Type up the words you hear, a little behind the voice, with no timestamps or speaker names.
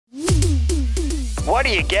What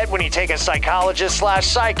do you get when you take a psychologist /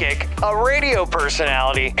 psychic, a radio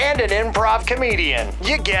personality, and an improv comedian?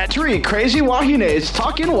 You get 3 crazy wahines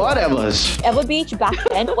talking whatevers. Ever Beach back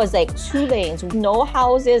then was like 2 lanes, no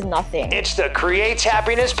houses, nothing. It's the Creates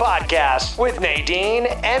Happiness podcast with Nadine,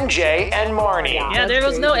 MJ, and Marnie. Yeah, there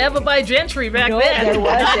was no Eva by Gentry back then. There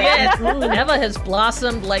wasn't. Eva has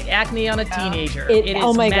blossomed like acne on a teenager. It is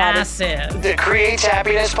oh my massive. God. The Creates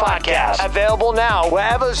Happiness podcast, available now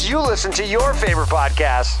wherever you listen to your favorite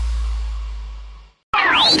podcasts.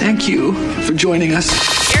 Thank you for joining us.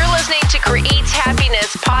 You're listening to Creates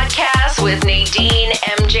Happiness podcast with Nadine,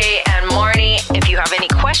 MJ, and Marnie. If you have any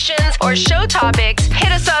questions or show topics,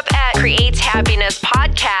 hit us up at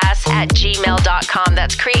createshappiness@gmail.com.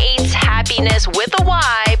 That's creates happiness with a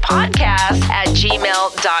Y podcast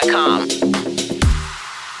 @gmail.com.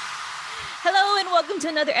 Hello and welcome to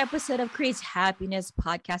another episode of Creates Happiness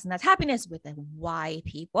podcast, and that's happiness with a Y,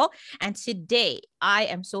 people. And today I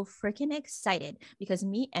am so freaking excited because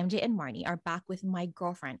me, MJ, and Marnie are back with my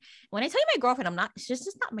girlfriend. When I tell you my girlfriend, she's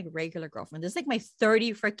just not my regular girlfriend. This is like my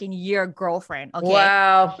 30 freaking year girlfriend. Okay.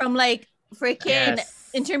 Wow. From like freaking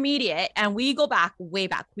intermediate, and we go back way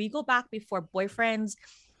back. We go back before boyfriends,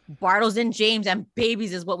 Bartles and James, and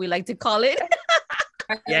babies is what we like to call it.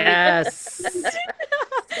 Yes.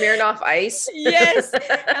 Smirnoff Ice. Yes.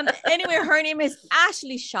 Anyway, her name is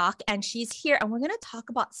Ashley Shock, and she's here, and we're going to talk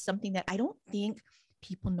about something that I don't think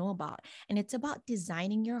people know about, and it's about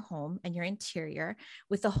designing your home and your interior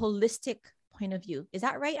with a holistic point of view. Is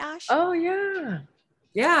that right, Ash? Oh yeah.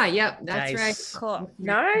 Yeah, that's Nice. right. Cool.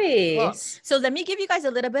 Nice. Cool. So let me give you guys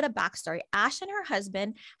a little bit of backstory. Ash and her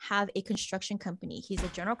husband have a construction company. He's a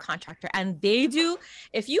general contractor, and they do.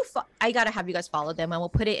 If you, I gotta have you guys follow them, and we'll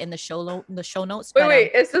put it in the show notes.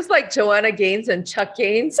 Wait, is this like Joanna Gaines and Chuck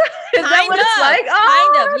Gaines? Is that what it's like? Kind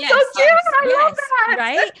Oh, of, that's yes, so cute. yes, I love that.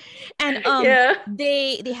 right? And Yeah.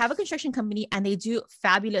 they have a construction company, and they do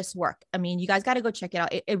fabulous work. I mean, you guys got to go check it out.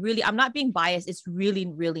 It really, I'm not being biased. It's really,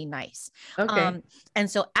 really nice. Okay. And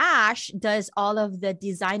so Ash does all of the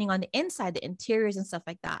designing on the inside, the interiors and stuff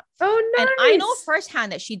like that. Oh, nice. And I know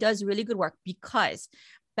firsthand that she does really good work because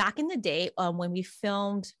back in the day, when we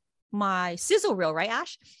filmed my sizzle reel, right,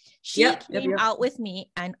 Ash? She came out with me,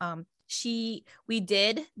 and we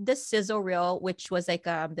did the sizzle reel, which was like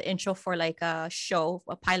the intro for like a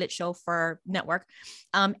pilot show for network,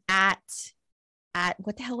 at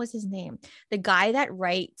what the hell was his name? The guy that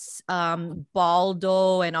writes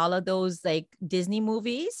Baldo and all of those like Disney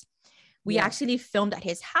movies. We actually filmed at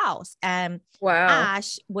his house, and Wow.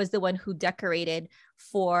 Ash was the one who decorated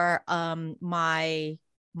for my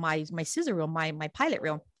scissor reel, my pilot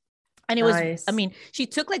reel. And it was, Nice. I mean, she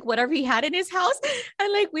took like whatever he had in his house,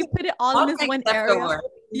 and like we put it all in this one area.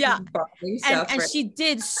 Yeah. And she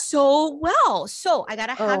did so well. So I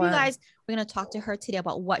gotta have you guys, we're gonna talk to her today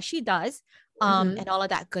about what she does, and all of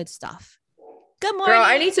that good stuff. Good morning. Girl,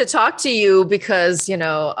 I need to talk to you because,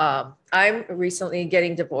 I'm recently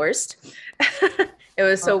getting divorced. It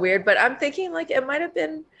was so weird, but I'm thinking like it might have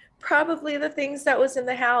been probably the things that was in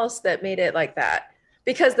the house that made it like that.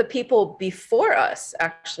 Because the people before us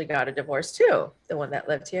actually got a divorce too, the one that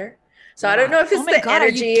lived here. So I don't know if it's the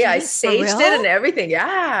energy. I saged it and everything.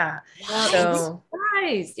 Yeah. So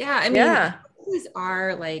Surprised. Yeah. I mean, these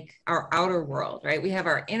are like our outer world, right? We have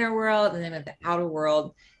our inner world, and then we have the outer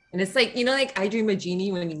world. And it's like, like I Dream of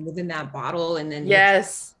Jeannie when you live in that bottle, and then you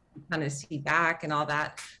kind of see back and all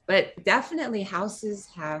that. But definitely houses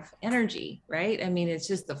have energy, right? I mean, it's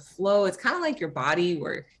just the flow. It's kind of like your body,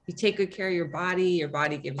 where you take good care of your body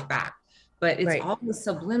gives back. But it's all the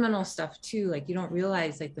subliminal stuff too. Like you don't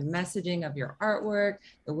realize like the messaging of your artwork,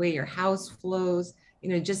 the way your house flows,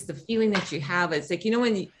 just the feeling that you have. It's like,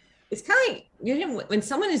 it's kind of like, when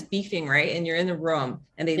someone is beefing, right? And you're in the room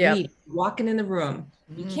and they leave, walking in the room,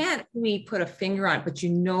 you can't really put a finger on it, but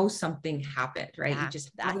something happened, right? Yeah, You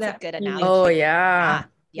just that's have that a good feeling. analogy. Oh yeah.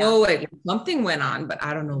 Yeah. Oh, like something went on, but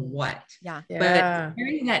I don't know what. Yeah. But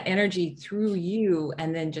carrying that energy through you,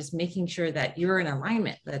 and then just making sure that you're in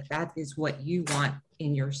alignment, that is what you want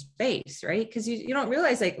in your space, right? Because you don't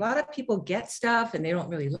realize, like, a lot of people get stuff and they don't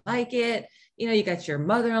really like it. You got your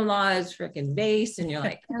mother-in-law's freaking vase, and you're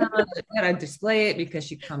like, oh, I gotta display it because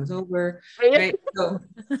she comes over, right? So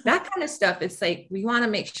that kind of stuff, it's like we want to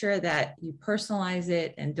make sure that you personalize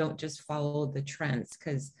it and don't just follow the trends,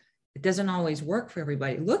 because it doesn't always work for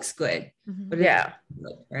everybody. It looks good, but it's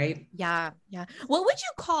good, right? Yeah. What would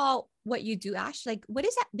you call what you do, Ash? Like, what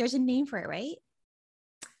is that? There's a name for it, right?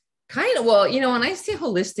 Kind of. Well, when I say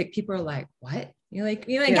holistic, people are like, what? Dogs,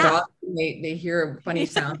 they hear a funny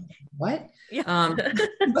sound. What? Yeah.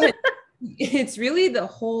 But it's really the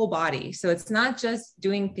whole body. So it's not just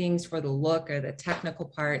doing things for the look or the technical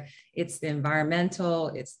part. It's the environmental,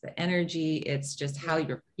 it's the energy, it's just how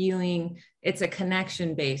you're feeling. It's a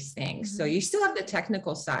connection-based thing. So you still have the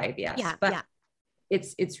technical side, yes, but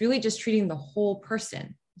it's really just treating the whole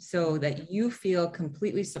person so that you feel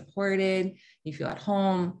completely supported, you feel at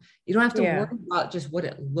home. You don't have to worry about just what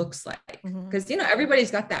it looks like. Because, you know, everybody's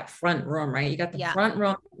got that front room, right? You got the front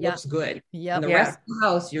room that looks good. And the rest of the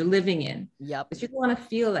house you're living in. But you don't want to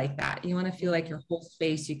feel like that. You want to feel like your whole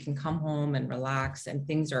space, you can come home and relax and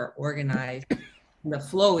things are organized. And the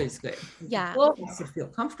flow is good. The flow makes you feel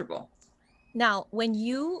comfortable. Now, when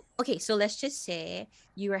you, okay, so let's just say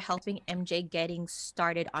you were helping MJ getting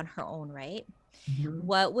started on her own, right?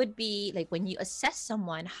 What would be like when you assess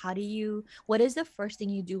someone, what is the first thing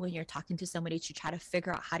you do when you're talking to somebody to try to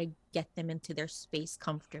figure out how to get them into their space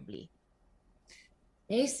comfortably?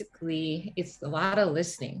 Basically, it's a lot of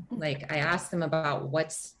listening. Like I ask them about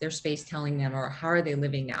what's their space telling them, or how are they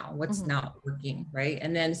living now? What's not working, right?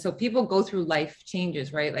 And then, so people go through life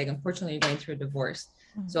changes, right? Like unfortunately, you're going through a divorce.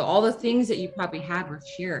 So all the things that you probably had were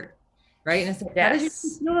shared, right? And it's like, how did you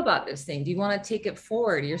feel about this thing? Do you want to take it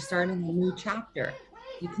forward? You're starting a new chapter.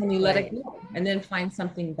 Can you let it go and then find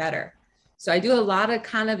something better? So I do a lot of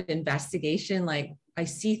kind of investigation. Like I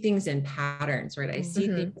see things in patterns, right? I see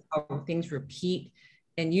things, how things repeat,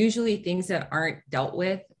 and usually things that aren't dealt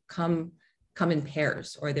with come in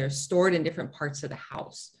pairs, or they're stored in different parts of the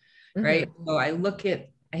house, right? So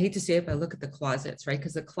I hate to say it, but I look at the closets, right?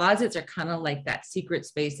 Because the closets are kind of like that secret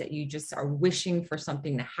space that you just are wishing for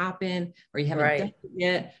something to happen, or you haven't done it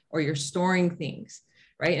yet, or you're storing things,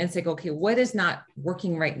 right? And it's like, okay, what is not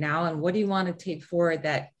working right now? And what do you want to take forward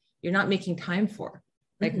that you're not making time for?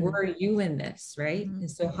 Like, where are you in this, right? And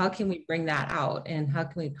so how can we bring that out? And how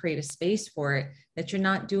can we create a space for it that you're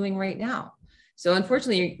not doing right now? So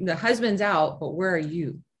unfortunately, the husband's out, but where are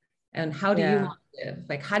you? And how do you want to live?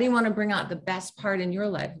 Like, how do you want to bring out the best part in your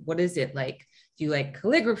life? What is it like? Do you like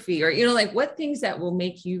calligraphy, or, you know, like what things that will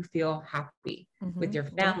make you feel happy with your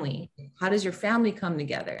family? How does your family come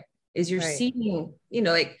together? Is your seeing, you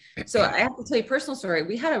know, like, so I have to tell you a personal story.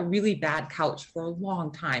 We had a really bad couch for a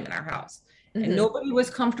long time in our house, and nobody was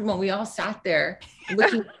comfortable. We all sat there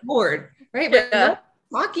looking forward, right? But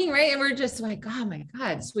talking, right? And we're just like, oh my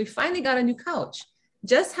God. So we finally got a new couch.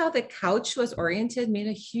 Just how the couch was oriented made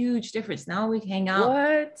a huge difference. Now we hang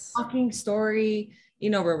out, talking story, you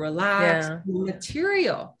know, we're relaxed.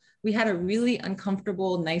 Material. We had a really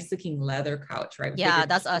uncomfortable, nice looking leather couch, right? Yeah,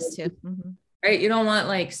 that's us too. Right. You don't want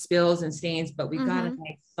like spills and stains, but we got a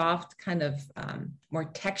nice soft kind of more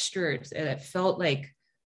textured, and it felt like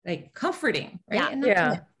comforting.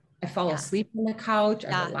 Right. I fall asleep on the couch.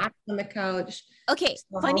 I relax on the couch. Okay.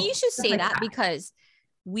 Funny you should say that, because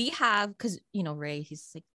you know, Ray,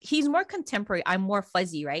 he's more contemporary. I'm more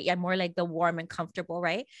fuzzy, right? I'm more like the warm and comfortable,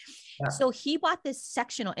 right? So he bought this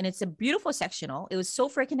sectional, and it's a beautiful sectional. It was so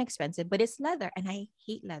freaking expensive, but it's leather, and I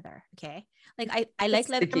hate leather. Okay. Like I like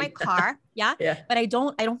leather in my car. But I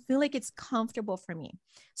don't feel like it's comfortable for me.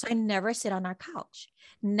 So I never sit on our couch.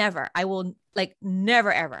 Never. I will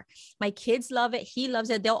never, ever. My kids love it. He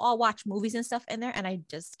loves it. They'll all watch movies and stuff in there, and I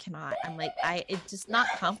just cannot. I'm like, it's just not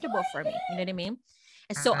comfortable for me. You know what I mean?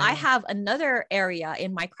 And so I have another area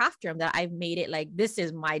in my craft room that I've made it like, this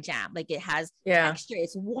is my jam. Like it has texture,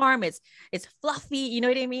 it's warm, it's fluffy, you know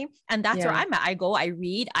what I mean? And that's where I'm at. I go, I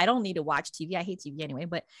read. I don't need to watch TV. I hate TV anyway,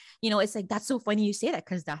 but you know, it's like, that's so funny you say that,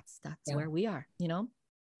 because that's where we are, you know?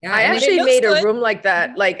 I actually made a room like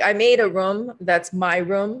that. Like I made a room that's my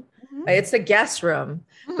room. It's a guest room,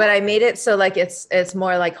 but I made it so like it's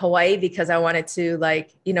more like Hawaii, because I wanted to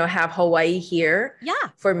like, you know, have Hawaii here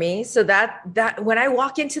for me. So that when I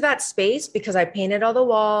walk into that space, because I painted all the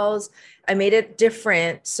walls, I made it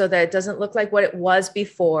different so that it doesn't look like what it was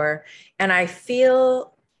before. And I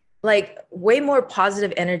feel like way more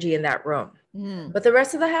positive energy in that room. But the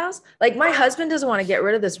rest of the house, like my husband doesn't want to get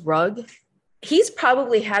rid of this rug. He's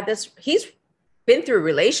probably had this, he's been through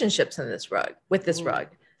relationships in this rug, with this rug.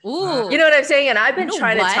 Ooh. You know what I'm saying? And I've been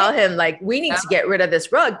trying to tell him, like, we need to get rid of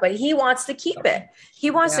this rug, but he wants to keep it. He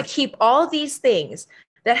wants to keep all these things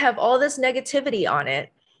that have all this negativity on it.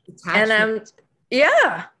 And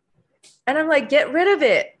I'm like, get rid of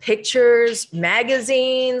it. Pictures,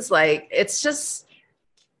 magazines, like, it's just,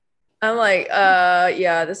 I'm like,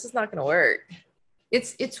 this is not going to work.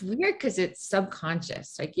 It's weird because it's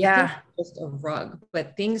subconscious. Like you think it's just a rug,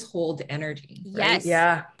 but things hold energy. Right?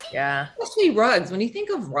 Yes. Yeah. Especially rugs. When you think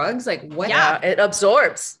of rugs, like what? Yeah, it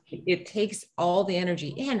absorbs. It takes all the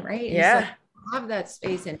energy in, right? Yeah. And so have that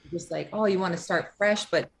space and just like, oh, you want to start fresh,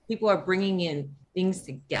 but people are bringing in things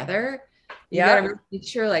together. You gotta really make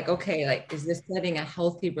sure, like, okay, like, is this setting a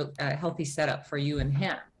healthy setup for you and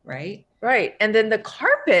him, right? Right. And then the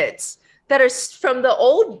carpets that are from the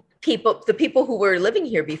old people, the people who were living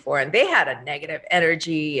here before, and they had a negative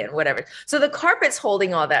energy and whatever. So the carpet's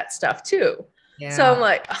holding all that stuff too. Yeah. So I'm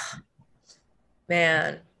like, oh,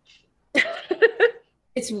 man.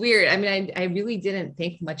 It's weird. I mean, I really didn't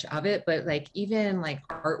think much of it, but like even like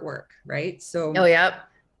artwork, right? So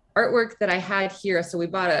artwork that I had here. So we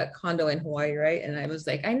bought a condo in Hawaii, right? And I was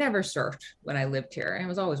like, I never surfed when I lived here. I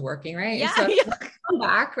was always working, right? Yeah. So come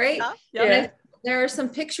back, right? And there are some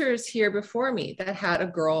pictures here before me that had a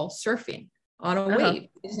girl surfing on a wave.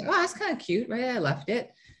 Like, oh, that's kind of cute, right? I left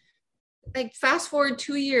it. Like fast forward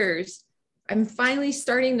 2 years, I'm finally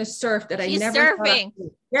starting to surf that I never surfing.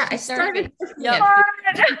 I started surfing. Yep.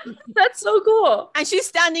 That's so cool. And she's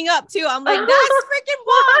standing up too. I'm like, that's freaking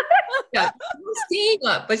wild. Yeah, staying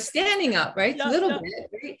up, but standing up, right? A little bit,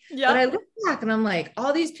 right? Yeah. But I look back and I'm like,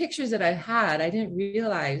 all these pictures that I had, I didn't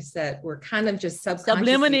realize that were kind of just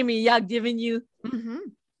subliminally me, giving you. Mm-hmm.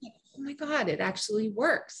 Oh my God, it actually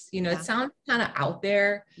works. You know, it sounds kind of out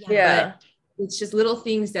there. Yeah. But it's just little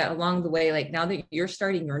things that along the way, like now that you're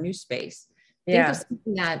starting your new space, think of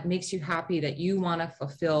something that makes you happy that you want to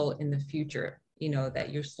fulfill in the future, you know,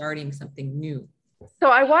 that you're starting something new. So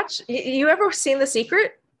I watched, you ever seen The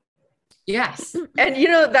Secret? Yes. And you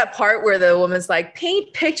know, that part where the woman's like,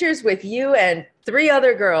 paint pictures with you and 3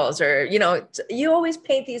 other girls, or, you know, you always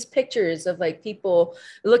paint these pictures of like people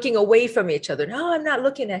looking away from each other. No, I'm not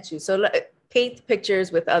looking at you. So paint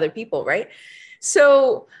pictures with other people. Right.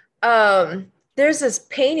 So there's this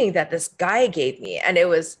painting that this guy gave me, and it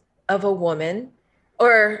was of a woman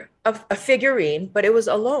or a figurine, but it was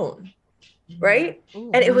alone. Right.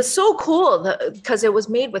 Ooh. And it was so cool because it was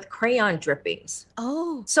made with crayon drippings.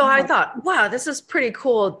 Oh, so I thought, wow, this is pretty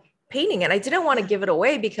cool painting. And I didn't want to give it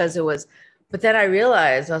away because it was, but then I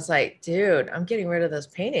realized, I was like, dude, I'm getting rid of this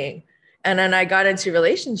painting. And then I got into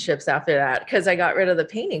relationships after that because I got rid of the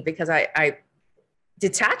painting because I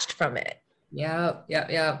detached from it. Yeah.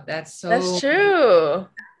 That's true.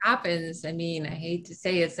 Happens. I mean, I hate to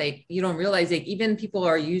say it's like, you don't realize, like, even people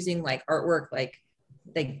are using like artwork, like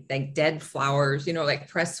dead flowers, you know, like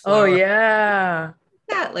pressed flowers. Oh yeah.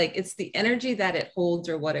 That, like, it's the energy that it holds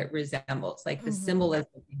or what it resembles, like the symbolism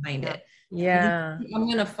behind it. Yeah. I'm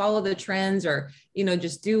going to follow the trends, or, you know,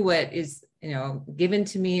 just do what is, you know, given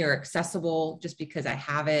to me or accessible just because I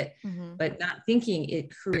have it, but not thinking it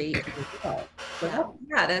creates itself. So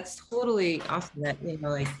that's totally awesome that, you know,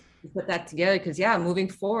 like, you put that together, because moving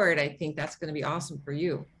forward, I think that's going to be awesome for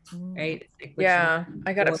you, right? Like,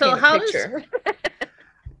 I got to paint a picture.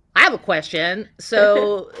 I have a question.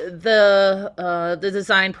 So the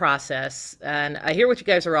design process, and I hear what you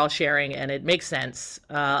guys are all sharing, and it makes sense.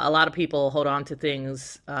 A lot of people hold on to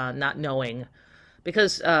things not knowing,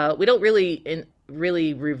 because we don't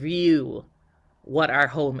really review what our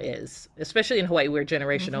home is, especially in Hawaii. We're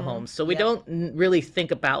generational homes, so we don't really think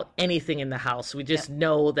about anything in the house. We just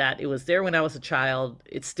know that it was there when I was a child.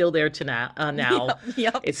 It's still there to now.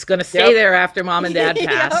 It's going to stay there after mom and dad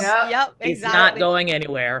pass. Exactly. It's not going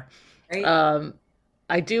anywhere. Right.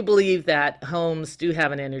 I do believe that homes do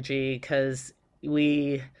have an energy, because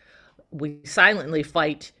we silently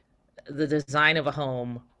fight the design of a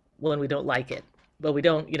home when we don't like it, but we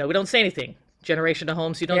don't say anything. Generational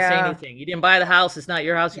homes, you don't say anything. You didn't buy the house. It's not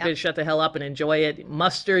your house. You could shut the hell up and enjoy it.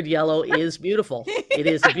 Mustard yellow is beautiful. It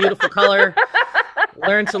is a beautiful color.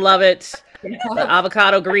 Learn to love it. The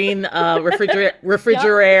avocado green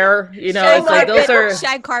refrigerator, you know, shag it's like those are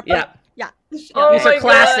shag carpet. These are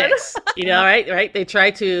classics, you know, right? They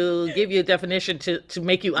try to give you a definition to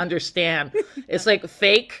make you understand. It's like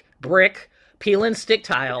fake brick peel and stick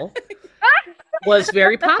tile was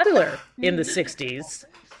very popular in the 60s.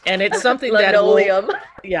 And it's something that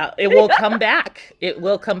it will come back. It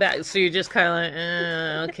will come back. So you're just kind of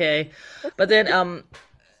like, okay. But then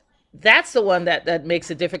that's the one that makes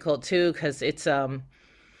it difficult too, because it's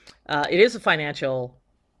it is a financial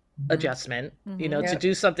adjustment, you know, to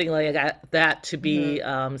do something like that, to be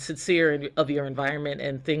sincere of your environment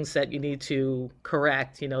and things that you need to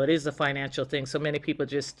correct. You know, it is a financial thing. So many people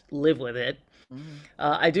just live with it.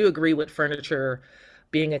 I do agree with furniture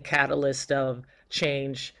being a catalyst of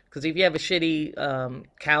change, because if you have a shitty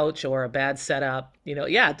couch or a bad setup, you know,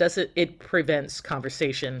 it prevents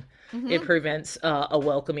conversation. It prevents a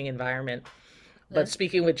welcoming environment. But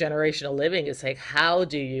speaking with generational living, it's like, how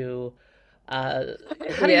do you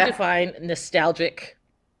define nostalgic,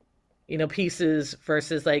 you know, pieces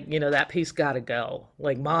versus, like, you know, that piece gotta go,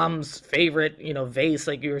 like mom's favorite, you know, vase,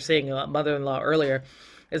 like you were saying, mother-in-law earlier.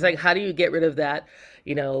 It's like, how do you get rid of that?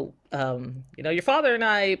 your father and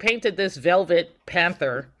I painted this velvet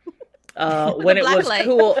panther when it was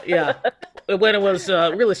cool. Yeah. When it was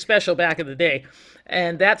really special back in the day.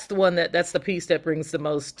 And that's the one that's the piece that brings the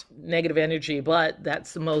most negative energy, but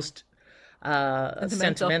that's the most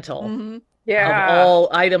sentimental. Mm-hmm. Of all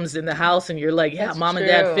items in the house. And you're like, yeah, That's mom true.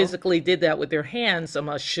 and dad physically did that with their hands. So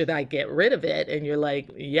much, should I get rid of it? And you're like,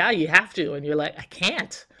 yeah, you have to. And you're like, I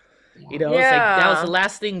can't. It's like, that was the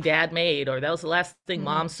last thing dad made, or that was the last thing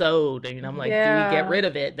mom sewed. And I'm like, do we get rid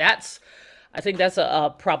of it? I think that's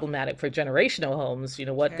a problematic for generational homes.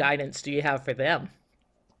 What guidance do you have for them?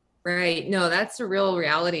 Right. No, that's a real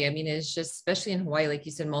reality. I mean, it's just, especially in Hawaii, like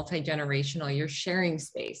you said, multi-generational, you're sharing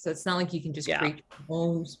space. So it's not like you can just create your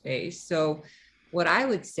own space. So what I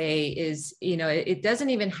would say is, it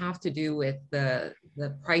doesn't even have to do with the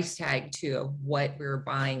price tag too of what we're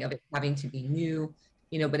buying, of it having to be new,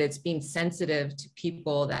 but it's being sensitive to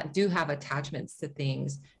people that do have attachments to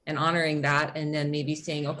things and honoring that. And then maybe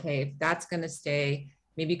saying, okay, if that's going to stay,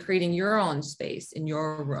 maybe creating your own space in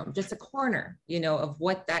your room, just a corner, of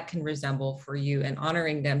what that can resemble for you, and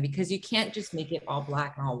honoring them, because you can't just make it all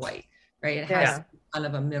black and all white, right? It has kind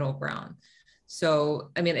of a middle ground. So,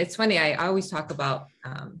 I mean, it's funny. I always talk about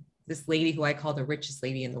this lady who I call the richest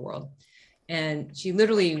lady in the world. And she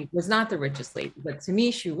literally was not the richest lady, but to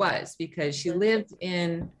me, she was, because she lived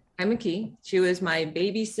in Kaimuki. She was my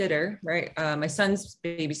babysitter, right? My son's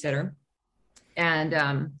babysitter.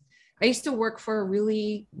 And I used to work for a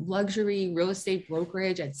really luxury real estate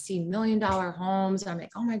brokerage. I'd see $1 million homes. I'm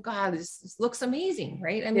like, oh my God, this looks amazing,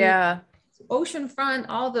 right? I mean, oceanfront,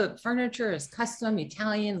 all the furniture is custom,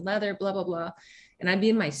 Italian, leather, blah, blah, blah. And I'd be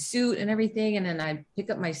in my suit and everything. And then I'd pick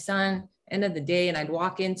up my son, end of the day, and I'd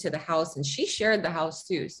walk into the house, and she shared the house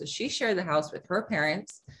too. So she shared the house with her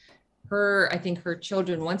parents. I think her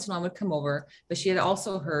children once in a while would come over, but she had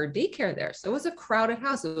also her daycare there. So it was a crowded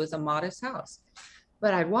house. It was a modest house.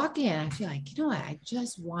 But I'd walk in, I feel like, what? I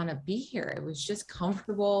just want to be here. It was just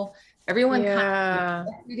comfortable. Everyone kind of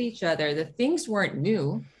respected each other. The things weren't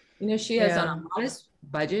new. She has on a modest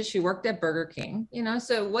budget. She worked at Burger King,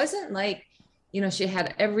 so it wasn't like, she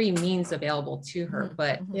had every means available to her.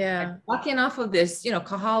 But walking off of this,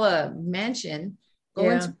 Kahala mansion, go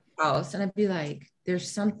into the house, and I'd be like,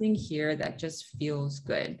 there's something here that just feels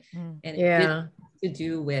good. And it didn't have to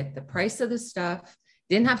do with the price of the stuff.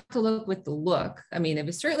 Didn't have to look with the look. I mean, it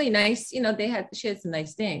was certainly nice. She had some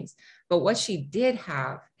nice things, but what she did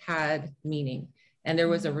have had meaning, and there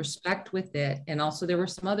was a respect with it. And also there were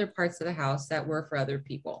some other parts of the house that were for other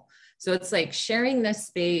people. So it's like sharing this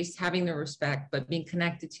space, having the respect, but being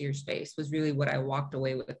connected to your space was really what I walked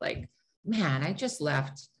away with. Like, man, I just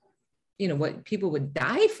left, what people would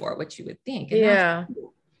die for, what you would think. And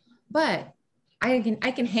but I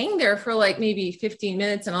can hang there for like maybe 15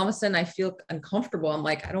 minutes, and all of a sudden I feel uncomfortable. I'm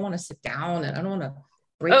like, I don't want to sit down, and I don't want to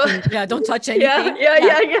break. Don't touch anything.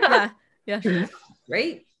 Yeah.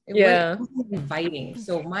 Right. It was inviting.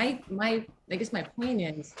 So I guess my point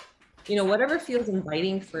is, whatever feels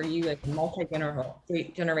inviting for you as a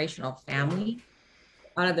multi-generational family,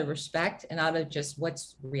 out of the respect and out of just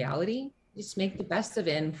what's reality, just make the best of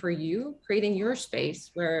it. And for you, creating your space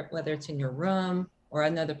whether it's in your room or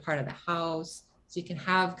another part of the house, so you can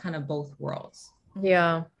have kind of both worlds.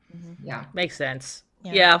 Yeah. Yeah. Makes sense.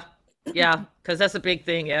 Yeah. Because that's a big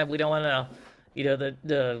thing. Yeah. We don't want to,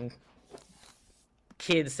 the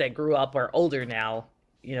kids that grew up are older now,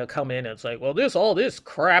 come in and it's like, well, all this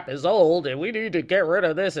crap is old, and we need to get rid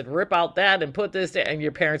of this and rip out that and put this there. And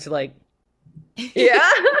your parents are like,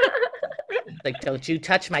 like, don't you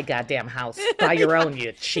touch my goddamn house. Buy your own,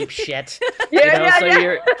 you cheap shit.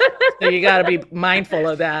 So you got to be mindful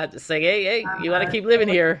of that. Say, hey, you want to keep living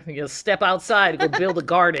here? Step outside, go build a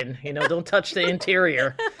garden. Don't touch the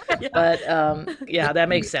interior. But that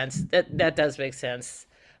makes sense. That does make sense.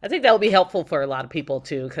 I think that will be helpful for a lot of people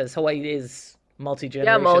too, because Hawaii is multi-generational.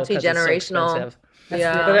 Yeah, multi-generational.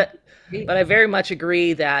 So but I very much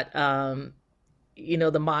agree that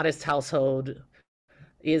the modest household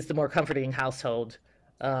is the more comforting household.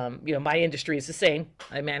 My industry is the same.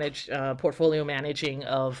 I manage portfolio managing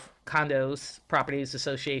of condos, properties,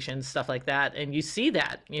 associations, stuff like that. And you see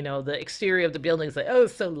that, the exterior of the building is like, oh,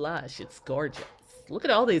 it's so lush. It's gorgeous. Look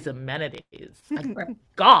at all these amenities.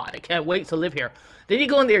 God, I can't wait to live here. Then you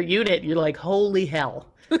go in their unit, you're like, holy hell.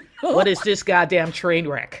 What is this goddamn train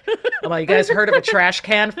wreck? I'm like, you guys heard of a trash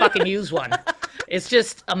can? Fucking use one. It's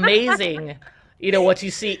just amazing. What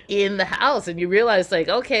you see in the house, and you realize like,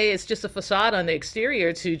 okay, it's just a facade on the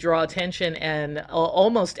exterior to draw attention and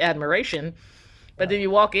almost admiration. But then you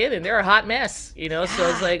walk in and they're a hot mess, so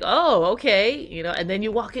it's like, oh, okay. And then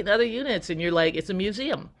you walk in other units and you're like, it's a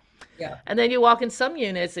museum. Yeah. And then you walk in some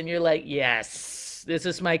units and you're like, yes, this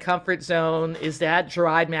is my comfort zone. Is that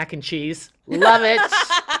dried mac and cheese? Love it.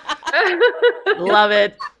 Love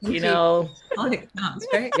it. You know. Right?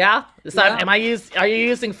 Yeah. Are you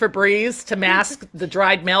using Febreze to mask the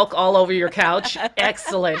dried milk all over your couch?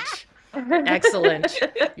 Excellent. Excellent.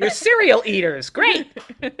 You're cereal eaters. Great.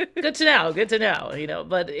 Good to know. Good to know. You know,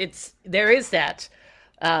 but there is that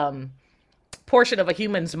portion of a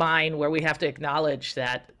human's mind where we have to acknowledge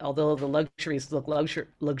that although the luxuries look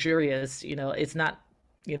luxurious, you know, it's not,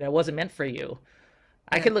 you know, it wasn't meant for you.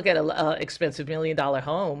 I could look at a expensive $1 million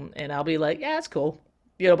home and I'll be like, yeah, it's cool.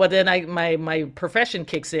 You know, but then my profession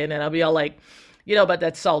kicks in and I'll be all like, you know, but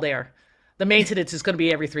that's salt air. The maintenance is going to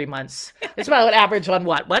be every 3 months. It's about an average on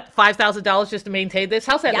what $5,000 just to maintain this.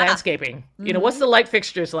 How's that landscaping? Mm-hmm. You know, what's the light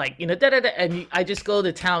fixtures like? You know, and I just go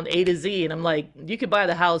to town A to Z, and I'm like, you could buy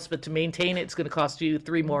the house, but to maintain it, it's going to cost you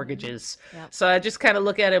 3 mortgages. Yep. So I just kind of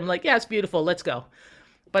look at it. I'm like, yeah, it's beautiful. Let's go.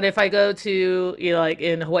 But if I go to, you know, like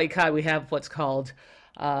in Hawaii Kai, we have what's called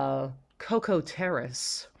Coco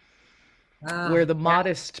Terrace, where the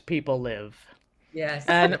modest people live. Yes.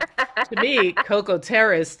 And to me, Coco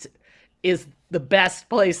Terrace is the best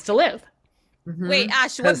place to live. Mm-hmm. Wait,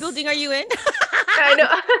 Ash, what building are you in? I know.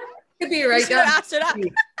 Could be right down.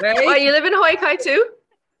 Right? Oh, you live in Hawaii Kai too?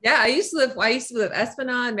 Yeah, I used to live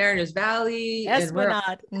Esplanade, Mariners Valley.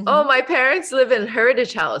 Esplanade. Mm-hmm. Oh, my parents live in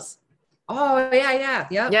Heritage House. Oh, yeah.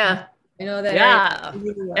 Yep. Yeah. I know that. Yeah.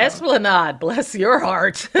 Esplanade, bless your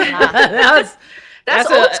heart.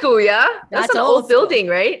 That's old school, yeah? That's an old building,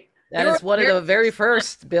 right? That is one of the very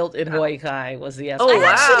first built in Hawaii Kai was the Esplanade.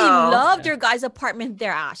 I actually loved your guys' apartment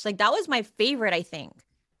there, Ash. Like that was my favorite, I think.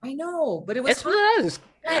 I know, but it was Esplanade.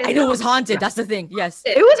 I know it was haunted. That's the thing. Yes.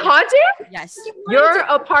 It was haunted? Yes. Your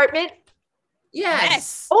apartment?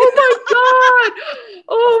 Yes. Oh my God.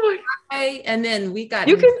 Oh my. And then we got.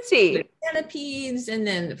 You can see centipedes, and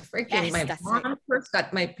then freaking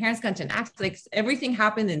my parents got into an accident. Like everything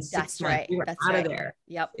happened in 6 months. Right. We were out of there.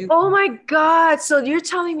 Yep. Oh my God. So you're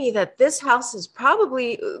telling me that this house is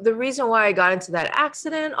probably the reason why I got into that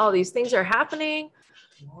accident. All these things are happening.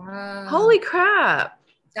 Wow. Holy crap.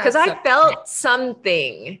 Because I felt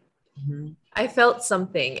something. Mm-hmm. I felt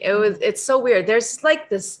something. It's so weird. There's like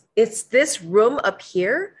it's this room up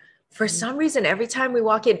here. For some reason, every time we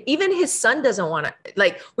walk in, even his son doesn't want to,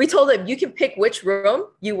 like we told him, you can pick which room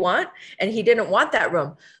you want. And he didn't want that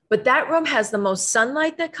room. But that room has the most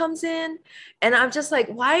sunlight that comes in. And I'm just like,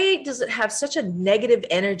 why does it have such a negative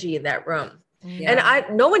energy in that room? Yeah.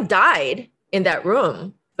 And no one died in that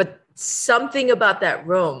room, but something about that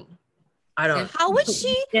room. I don't know. How would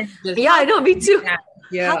she? Yeah, I know, me too.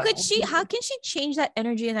 Yeah. How can she change that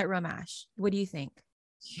energy in that room, Ash? What do you think?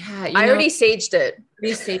 Yeah, I already saged it.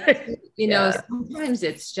 You know, sometimes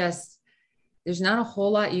it's just there's not a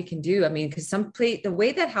whole lot you can do. I mean, because the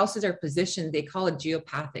way that houses are positioned, they call it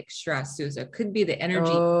geopathic stress. So it could be the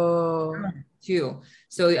energy too.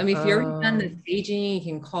 So I mean, if you're done the saging, you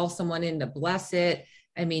can call someone in to bless it.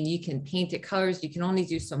 I mean, you can paint it colors. You can only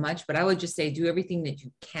do so much, but I would just say do everything that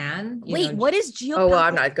you can. What is geopathic? Oh, well,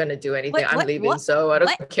 I'm not going to do anything. I'm leaving, so I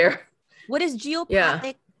don't care. What is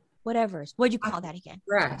geopathic? Whatever. What'd you call that again?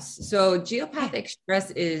 Stress. So geopathic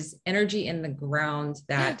stress is energy in the ground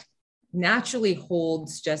that naturally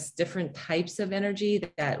holds just different types of energy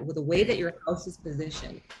that with the way that your house is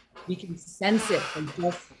positioned, you can sense it from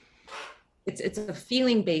just it's a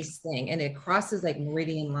feeling based thing, and it crosses like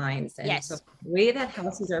meridian lines. And so the way that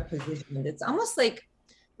houses are positioned, it's almost like,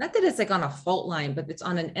 not that it's like on a fault line, but it's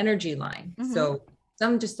on an energy line. Mm-hmm. So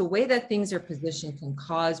just the way that things are positioned can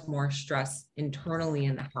cause more stress internally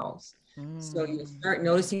in the house. So you start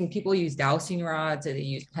noticing people use dowsing rods, or they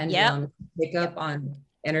use pendulums to pick up on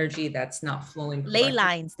energy that's not flowing. The ley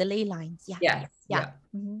lines. Yeah.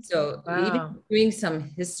 Mm-hmm. So even doing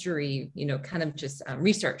some history, you know, kind of just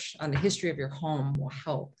research on the history of your home will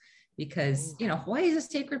help, because, you know, Hawaii is a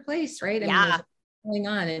sacred place, right? I mean, there's going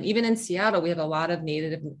on. And even in Seattle, we have a lot of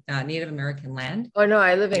Native American land. Oh no,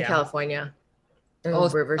 I live in California.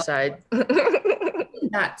 Riverside.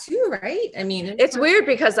 That too, right? I mean, it's weird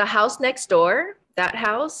because the house next door, that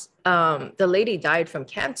house, the lady died from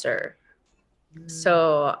cancer.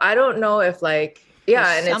 So I don't know if like,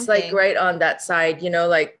 and it's like right on that side, you know,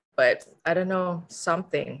 like, but I don't know,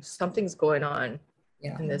 something's going on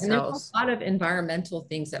in this house. There's a lot of environmental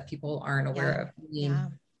things that people aren't aware of. I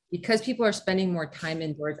mean, because people are spending more time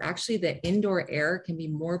indoors, actually the indoor air can be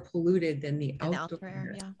more polluted than the outdoor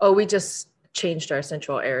air. Oh, we just changed our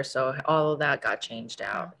central air, so all of that got changed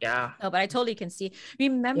out. Yeah. No, but I totally can see.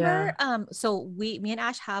 Remember, so me and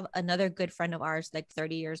Ash have another good friend of ours, like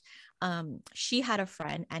 30 years. She had a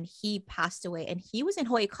friend and he passed away, and he was in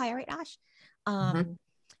Hawaii Kai, right, Ash?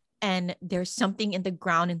 And there's something in the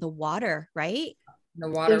ground in the water, right? The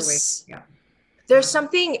waterway. Yeah. There's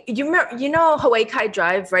something, you know Hawaii Kai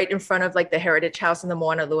Drive right in front of like the Heritage House in the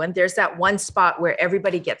Moana Luan. There's that one spot where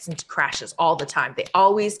everybody gets into crashes all the time. They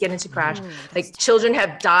always get into crash. Like children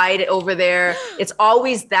have died over there. It's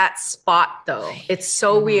always that spot though. It's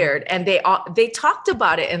so weird. And they talked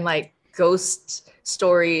about it in like Ghost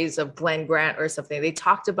Stories of Glenn Grant or something. They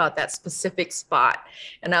talked about that specific spot.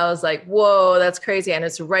 And I was like, whoa, that's crazy. And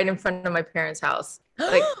it's right in front of my parents' house.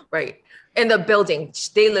 Like right in the building.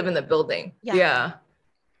 They live in the building. Yeah.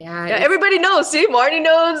 Everybody knows. See, Marty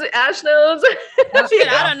knows. Ash knows.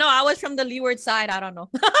 I don't know. I was from the leeward side. I don't know.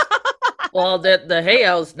 Well, the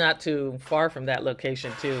heiau's not too far from that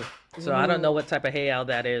location too. So I don't know what type of heiau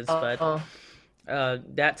that is, but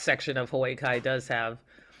that section of Hawaii Kai does have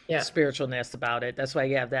spiritualness about it. That's why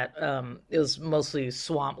you have that. It was mostly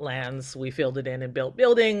swamp lands. We filled it in and built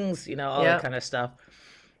buildings, all that kind of stuff.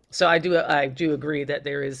 So I do agree that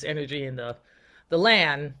there is energy in the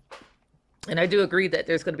land, and I do agree that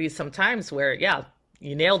there's going to be some times where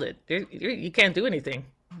you nailed it. You can't do anything.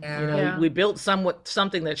 We built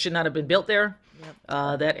something that should not have been built there.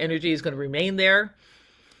 That energy is going to remain there.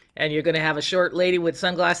 And you're going to have a short lady with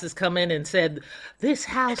sunglasses come in and said, "This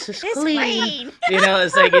house is clean."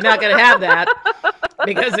 It's like, you're not going to have that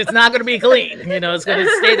because it's not going to be clean. It's going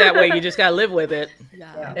to stay that way. You just got to live with it.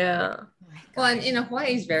 Yeah. Well, and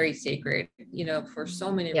Hawaii is very sacred, for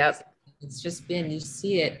so many reasons. It's just been, you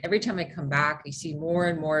see it every time I come back, you see more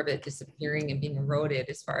and more of it disappearing and being eroded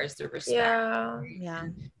as far as the respect.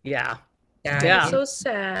 Yeah. It's so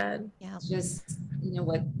sad. It's just,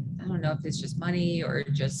 what, I don't know if it's just money or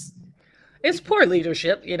just. It's poor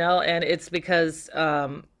leadership, and it's because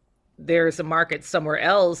there's a market somewhere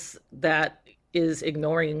else that is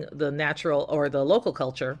ignoring the natural or the local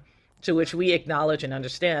culture, to which we acknowledge and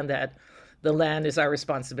understand that the land is our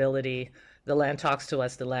responsibility. The land talks to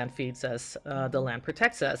us, the land feeds us, the land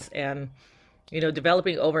protects us. And,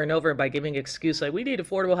 developing over and over by giving excuse like we need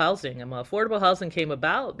affordable housing. And affordable housing came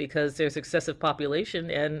about because there's excessive population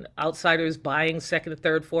and outsiders buying second,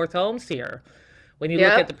 third, fourth homes here. When you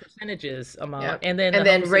look at the percentages, and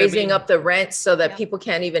then raising up the rent so that people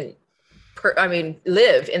can't even,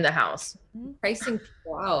 live in the house. Pricing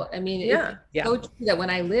people out. It's so true that when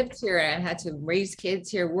I lived here and I had to raise kids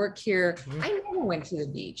here, work here, I never went to the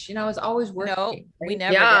beach. I was always working. No, we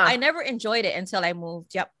never did. I never enjoyed it until I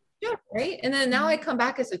moved. Yep. Yeah, right. And then now I come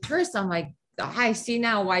back as a tourist. I'm like, I see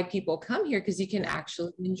now why people come here, because you can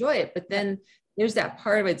actually enjoy it. But then there's that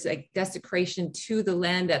part of it, it's like desecration to the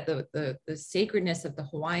land, that the sacredness of the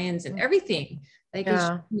Hawaiians and everything, like it's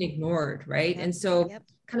been ignored, right? And so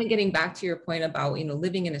kind of getting back to your point about,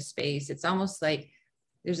 living in a space, it's almost like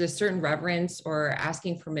there's a certain reverence or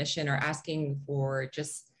asking permission or asking for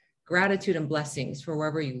just gratitude and blessings for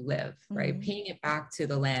wherever you live, right? Paying it back to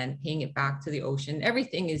the land, paying it back to the ocean.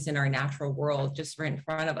 Everything is in our natural world just right in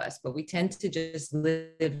front of us, but we tend to just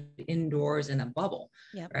live indoors in a bubble,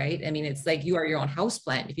 right? It's like you are your own house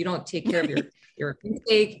plant. If you don't take care of your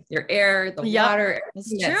intake, your air, the water. It's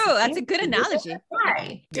true. That's a good analogy.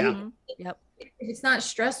 If it's not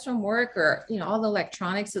stress from work or, all the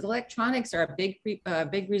electronics. So the electronics are a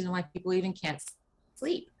big reason why people even can't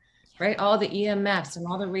sleep. Right, all the EMFs and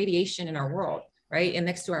all the radiation in our world, right, and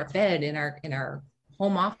next to our bed in our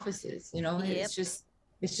home offices, it's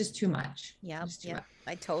just too much.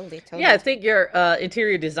 I totally. I think your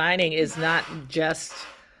interior designing is not just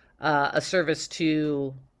a service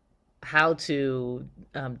to how to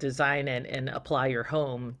design and apply your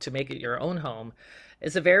home to make it your own home.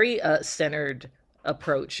 It's a very centered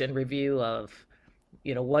approach and review of,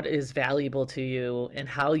 what is valuable to you and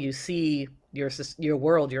how you see your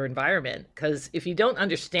world, your environment. Because if you don't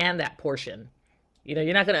understand that portion,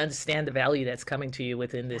 you're not going to understand the value that's coming to you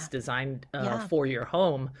within this design for your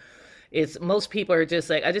home. Most people are just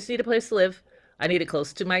like, I just need a place to live. I need it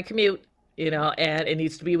close to my commute, and it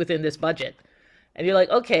needs to be within this budget. And you're like,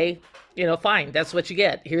 okay, fine, that's what you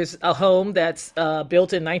get. Here's a home that's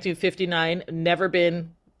built in 1959, never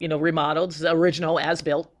been, remodeled. It's original as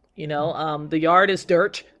built. The yard is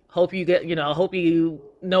dirt. Hope you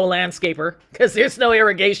know landscaper, because there's no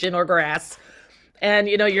irrigation or grass. And,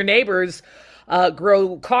 your neighbors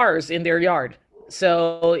grow cars in their yard.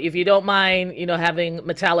 So if you don't mind, having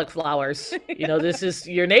metallic flowers, this is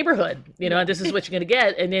your neighborhood, and this is what you're going to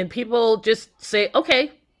get. And then people just say,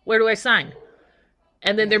 okay, where do I sign?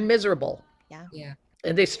 And then they're miserable.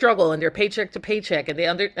 and they struggle and they're paycheck to paycheck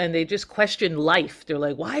and they just question life. They're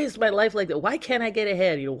like, why is my life like that? Why can't I get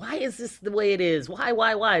ahead? Why is this the way it is? Why?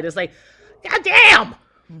 And it's like, God damn.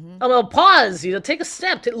 I'm gonna pause, take a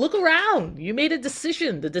step, look around. You made a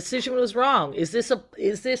decision. The decision was wrong. Is this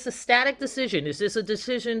a static decision? Is this a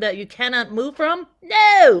decision that you cannot move from?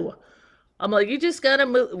 No. I'm like, you just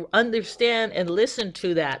gotta understand and listen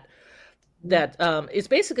to that. It's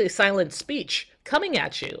basically silent speech coming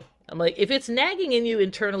at you. I'm like, if it's nagging in you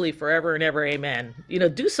internally forever and ever, amen,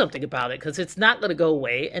 do something about it, because it's not going to go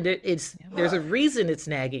away. And there's a reason it's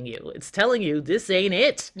nagging you. It's telling you this ain't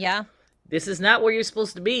it. Yeah. This is not where you're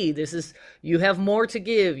supposed to be. You have more to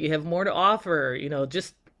give. You have more to offer.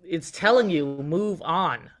 It's telling you move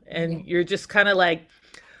on. And you're just kind of like,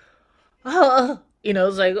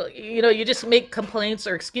 it's like, you just make complaints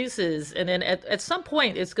or excuses. And then at some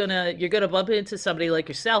point you're going to bump into somebody like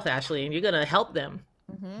yourself, Ashley, and you're going to help them.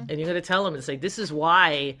 And you're going to tell them, it's like, this is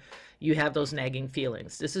why you have those nagging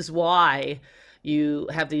feelings. This is why you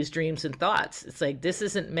have these dreams and thoughts. It's like, this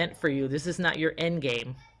isn't meant for you. This is not your end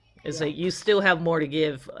game. It's like, you still have more to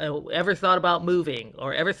give. Ever thought about moving,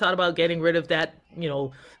 or ever thought about getting rid of that,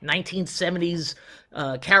 1970s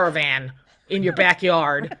caravan in your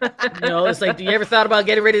backyard? It's like, do you ever thought about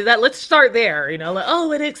getting rid of that? Let's start there. Like,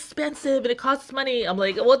 oh, it's expensive and it costs money. I'm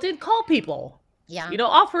like, well, then call people. Yeah.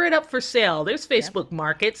 Offer it up for sale. There's Facebook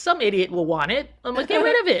Market. Some idiot will want it. I'm like, get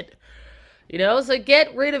rid of it. It's like,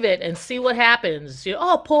 get rid of it and see what happens.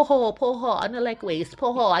 Poho, I don't like waste.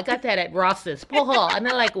 Poho, I got that at Ross's. Poho, I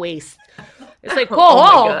don't like waste. It's like,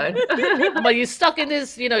 poho. But you're stuck in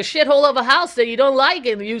this, shithole of a house that you don't like,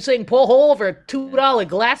 and you saying poho over a $2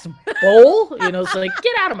 glass bowl. It's like,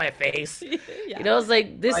 get out of my face. It's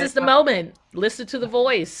like, this is the moment. Listen to the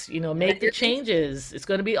voice. Make the changes. It's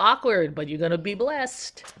going to be awkward, but you're going to be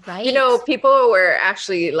blessed. Right. People were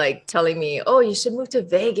actually like telling me, oh, you should move to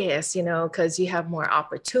Vegas, because you have more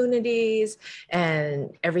opportunities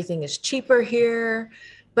and everything is cheaper here.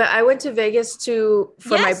 But I went to Vegas for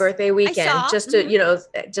my birthday weekend, just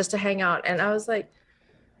to hang out. And I was like,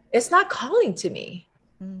 it's not calling to me.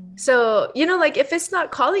 So, if it's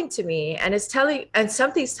not calling to me and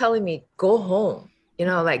something's telling me, go home,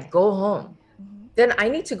 go home, then I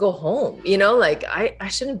need to go home. I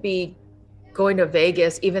shouldn't be going to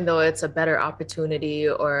Vegas, even though it's a better opportunity,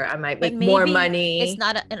 or I might make more money. It's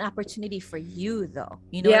not an opportunity for you, though.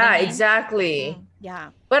 What I mean? Exactly. Yeah.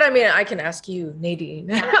 But I mean, I can ask you, Nadine.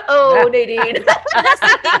 Oh, Nadine. That's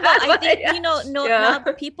the thing, though. I think, now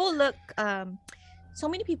people look, so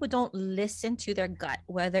many people don't listen to their gut,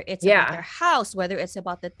 whether it's about their house, whether it's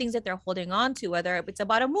about the things that they're holding on to, whether it's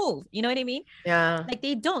about a move. You know what I mean? Yeah. Like,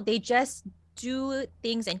 they just do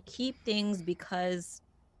things and keep things because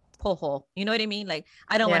poho. You know what I mean? Like,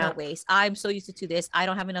 I don't want to waste. I'm so used to this. I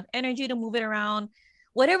don't have enough energy to move it around.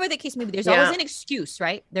 Whatever the case may be, there's always an excuse,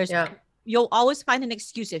 right? You'll always find an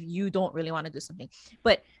excuse if you don't really want to do something.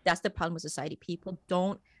 But that's the problem with society. People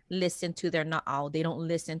don't listen to their na'au. They don't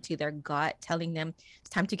listen to their gut telling them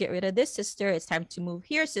it's time to get rid of this, sister. It's time to move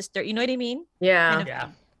here, sister. You know what I mean? Yeah.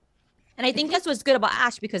 And I think that's what's good about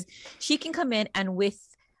Ash, because she can come in and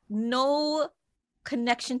with no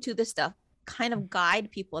connection to this stuff, kind of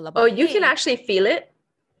guide people about. Oh, you can actually feel it?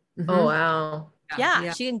 Oh, wow.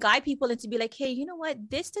 Yeah, she can guide people into be like, hey, you know what?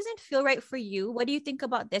 This doesn't feel right for you. What do you think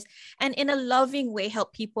about this? And in a loving way,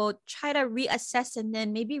 help people try to reassess and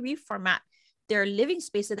then maybe reformat their living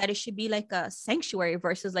space so that it should be like a sanctuary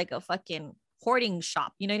versus like a fucking hoarding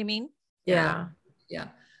shop. You know what I mean? Yeah.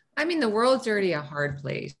 I mean, the world's already a hard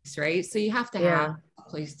place, right? So you have to have a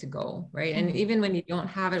place to go, right? And even when you don't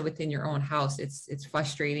have it within your own house, it's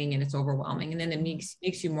frustrating and it's overwhelming. And then it makes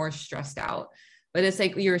you more stressed out. But it's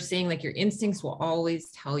like you were saying, like your instincts will always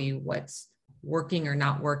tell you what's working or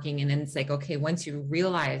not working. And then it's like, okay, once you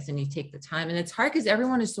realize and you take the time, and it's hard because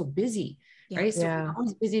everyone is so busy, right? So you're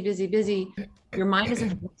always busy. Your mind doesn't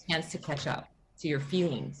have a chance to catch up to your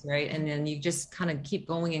feelings, right? And then you just kind of keep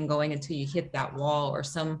going and going until you hit that wall, or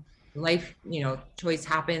some life, choice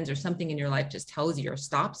happens, or something in your life just tells you or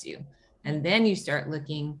stops you. And then you start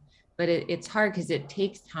looking, but it's hard because it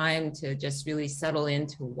takes time to just really settle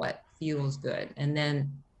into what feels good. And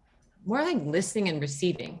then more like listening and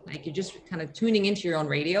receiving, like you're just kind of tuning into your own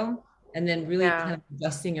radio and then really kind of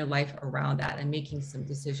adjusting your life around that and making some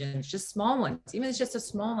decisions, just small ones, even if it's just a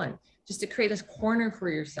small one, just to create a corner for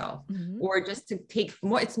yourself, or just to take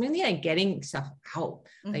more. It's mainly like getting stuff out,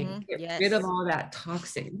 like get rid of all that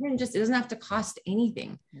toxic. It doesn't have to cost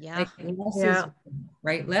anything. Like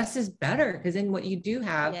less is better, because then what you do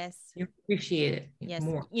have, you appreciate it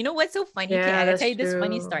more. You know what's so funny? I'll tell you this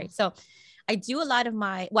funny story. So I do a lot of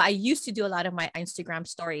my, I used to do a lot of my Instagram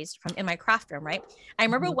stories from in my craft room, right? I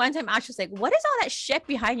remember one time Ash was like, what is all that shit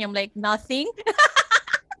behind you? I'm like, nothing.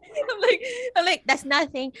 I'm like, that's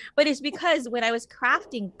nothing. But it's because when I was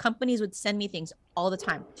crafting, companies would send me things all the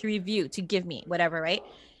time to review, to give me whatever, right?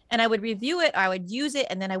 And I would review it, or I would use it,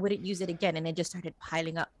 and then I wouldn't use it again. And it just started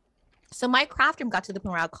piling up. So my craft room got to the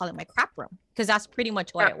point where I'll call it my crap room, because that's pretty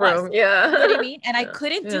much what it was. Yeah. You know what I mean? And I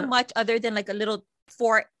couldn't do much other than like a little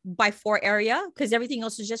 4x4 area, because everything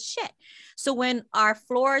else was just shit. So when our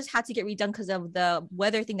floors had to get redone because of the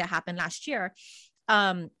weather thing that happened last year,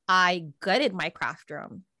 I gutted my craft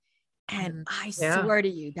room. And I swear to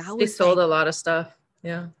you, that was they sold a lot of stuff.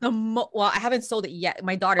 Yeah. Well, I haven't sold it yet.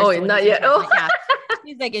 My daughter's not yet. Oh, yeah.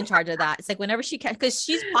 She's like in charge of that. It's like whenever she can, because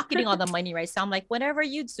she's pocketing all the money, right? So I'm like, whenever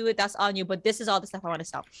you do it, that's on you. But this is all the stuff I want to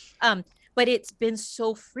sell. But it's been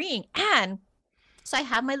so freeing. And so I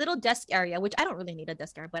have my little desk area, which I don't really need a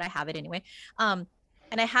desk area, but I have it anyway. And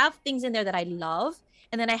I have things in there that I love.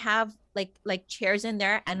 And then I have like chairs in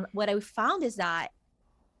there. And what I found is that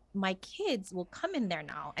my kids will come in there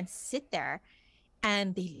now and sit there,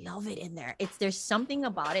 and they love it in there. There's something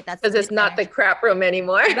about it that's because it's not the crap room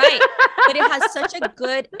anymore, right? But it has such a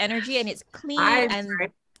good energy, and it's clean, and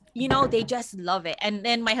you know, they just love it. And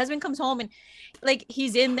then my husband comes home, and like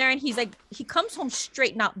he's in there, and he's like, he comes home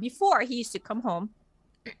straight. Now, before he used to come home,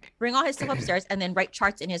 bring all his stuff upstairs, and then write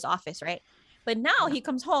charts in his office, right? But now he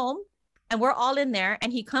comes home, and we're all in there,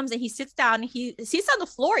 and he comes and he sits down, and he sits on the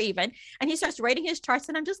floor even, and he starts writing his charts,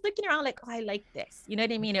 and I'm just looking around like, oh, I like this. You know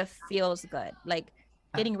what I mean? It feels good. Like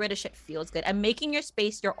getting rid of shit feels good, and making your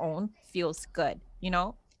space your own feels good, you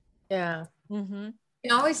know? Yeah. Mm-hmm. You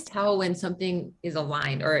can always tell when something is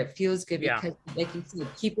aligned or it feels good because like you said,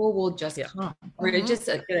 people will just come, or it just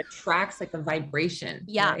it attracts like a vibration.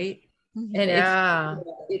 Yeah. Right. Mm-hmm. And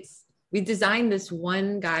it's we designed this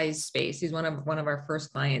one guy's space. He's one of our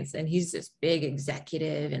first clients, and he's this big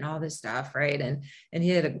executive and all this stuff, right? And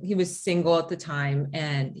he was single at the time,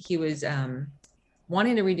 and he was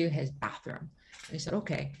wanting to redo his bathroom. And I said,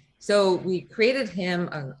 okay. So we created him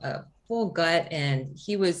a full gut, and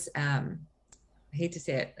he was I hate to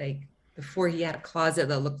say it, like before he had a closet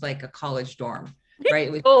that looked like a college dorm,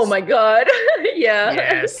 right? With oh my God. Yeah.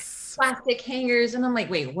 Yes. Plastic hangers. And I'm like,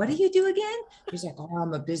 wait, what do you do again? He's like, oh,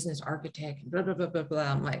 I'm a business architect, blah, blah, blah, blah, blah.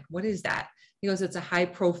 I'm like, what is that? He goes, it's a high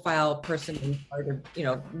profile person in charge of, you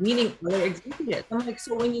know, meeting other executives. I'm like,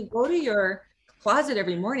 so when you go to your closet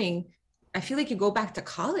every morning, I feel like you go back to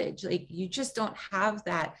college. Like you just don't have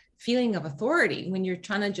that feeling of authority when you're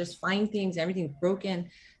trying to just find things, everything's broken.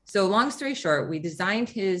 So long story short, we designed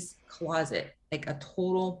his closet like a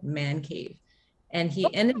total man cave. And he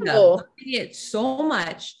ended up loving it so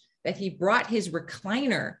much that he brought his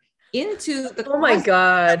recliner into the oh my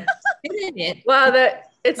God. Wow,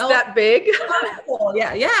 it's that big.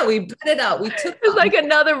 Yeah, we put it out. We took it's like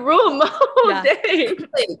another room all day.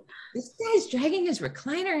 This guy's dragging his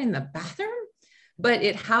recliner in the bathroom. But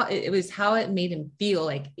it was how it made him feel.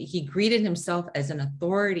 Like he greeted himself as an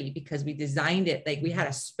authority because we designed it. Like we had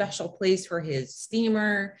a special place for his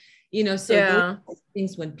steamer, you know, so those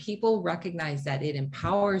things, when people recognize that, it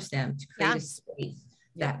empowers them to create a space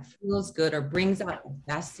that feels good or brings out the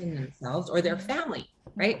best in themselves or their family,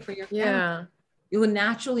 right? For your family. You will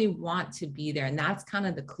naturally want to be there. And that's kind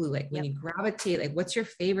of the clue. Like when you gravitate, like what's your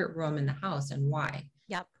favorite room in the house and why?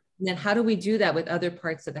 Yep. And then how do we do that with other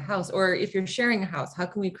parts of the house? Or if you're sharing a house, how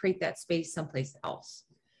can we create that space someplace else?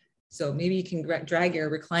 So maybe you can drag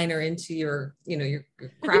your recliner into your, you know, your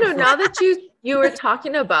craft room. Now that you were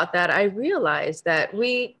talking about that, I realized that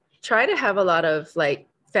we try to have a lot of like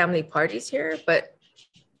family parties here, but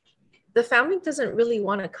the family doesn't really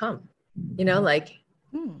want to come, you know, like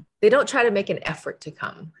they don't try to make an effort to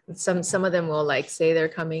come. Some of them will like say they're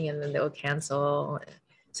coming and then they'll cancel.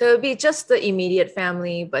 So it'd be just the immediate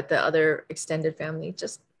family, but the other extended family,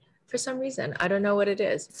 just for some reason, I don't know what it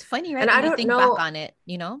is. It's funny, right? And I don't think know, back on it,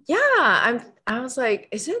 you know? Yeah, I was like,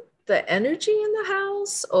 is it the energy in the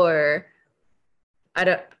house, or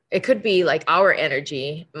it could be like our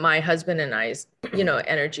energy, my husband and I's, you know,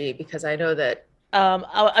 energy, because I know that.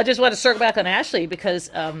 I just want to circle back on Ashley because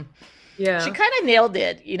she kind of nailed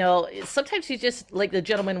it. You know, sometimes you just like the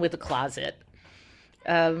gentleman with the closet.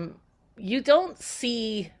 You don't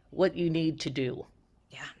see what you need to do.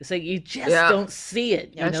 Yeah. It's like you just don't see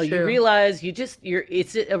it. You know, you realize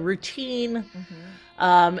it's a routine.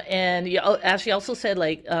 Mm-hmm. And Ashley also said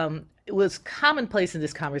like it was commonplace in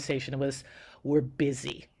this conversation. It was, we're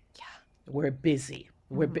busy. Yeah. We're busy.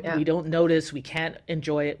 We don't notice. We can't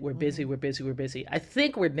enjoy it. We're busy. We're busy. We're busy. I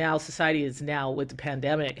think society is now with the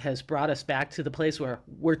pandemic has brought us back to the place where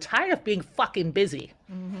we're tired of being fucking busy.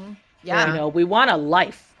 Mm-hmm. Yeah. You know, we want a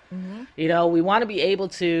life. You know, we want to be able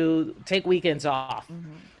to take weekends off.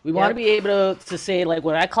 We want to be able to say, like,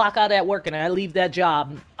 when I clock out at work and I leave that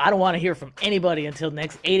job, I don't want to hear from anybody until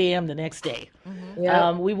next 8 a.m. the next day.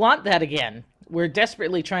 We want that again. We're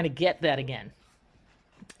desperately trying to get that again.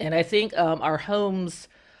 And I think our homes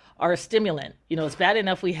are a stimulant. You know, it's bad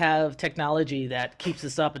enough we have technology that keeps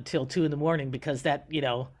us up until 2 a.m. because that, you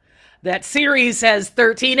know, that series has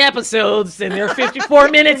 13 episodes and they're 54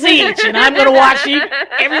 minutes each, and I'm going to watch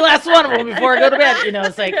every last one of them before I go to bed. You know,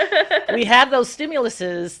 it's like we have those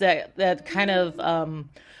stimuluses that kind of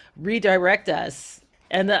redirect us,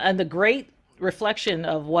 and the great reflection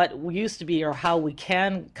of what we used to be or how we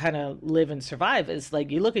can kind of live and survive is like,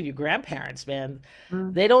 you look at your grandparents, man,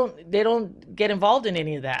 they don't get involved in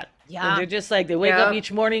any of that. And they're just like, they wake up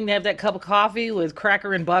each morning, they have that cup of coffee with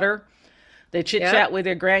cracker and butter. They chit chat with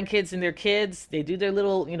their grandkids and their kids. They do their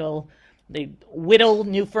little, you know, they whittle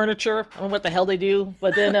new furniture. I don't know what the hell they do,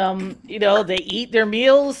 but then, you know, they eat their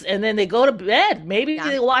meals and then they go to bed. Maybe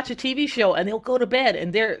they'll watch a TV show and they'll go to bed,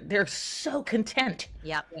 and they're so content.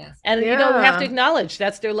 And you know, we have to acknowledge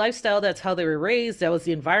that's their lifestyle. That's how they were raised. That was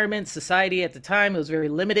the environment, society at the time. It was very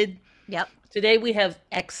limited. Today we have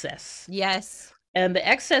excess. And the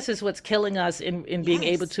excess is what's killing us in being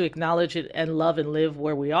able to acknowledge it and love and live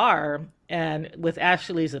where we are. And with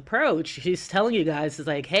Ashley's approach, she's telling you guys, is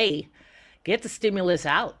like, hey, get the stimulus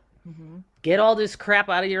out. Get all this crap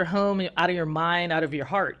out of your home, out of your mind, out of your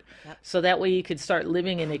heart. So that way you can start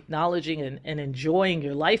living and acknowledging and enjoying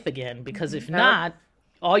your life again. Because if not,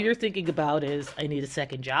 all you're thinking about is, I need a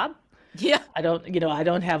second job. I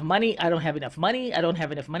don't have money. I don't have enough money. I don't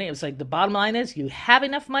have enough money. It's like, the bottom line is, you have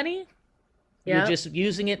enough money. You're just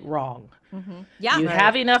using it wrong. You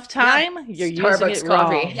have enough time. You're Starbucks using it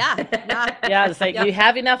wrong. Coffee. It's like you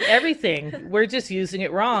have enough everything. We're just using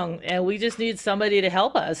it wrong, and we just need somebody to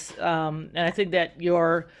help us. And I think that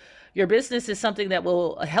your business is something that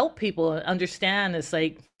will help people understand. It's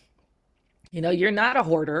like, you know, you're not a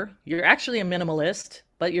hoarder. You're actually a minimalist,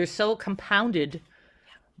 but you're so compounded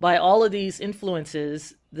by all of these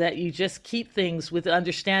influences that you just keep things with the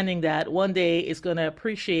understanding that one day it's going to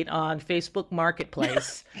appreciate on Facebook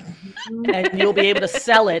Marketplace and you'll be able to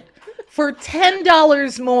sell it for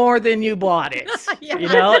 $10 more than you bought it. You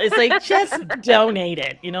know, it's like, just donate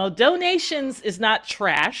it. You know, donations is not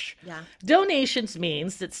trash. Donations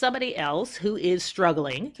means that somebody else who is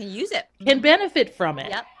struggling can use it, can benefit from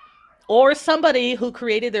it. Or somebody who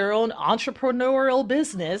created their own entrepreneurial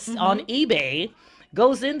business on eBay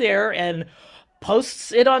goes in there and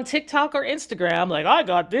posts it on TikTok or Instagram, like, I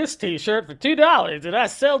got this t-shirt for $2 and I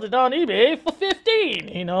sold it on eBay for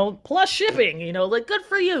 $15, you know, plus shipping, you know, like, good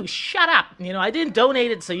for you. Shut up. You know, I didn't donate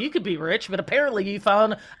it so you could be rich, but apparently you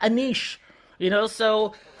found a niche, you know,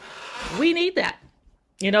 so we need that.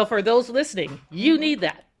 You know, for those listening, you need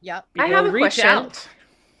that. I have a question. Out.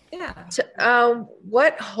 So,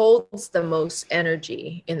 what holds the most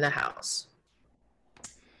energy in the house?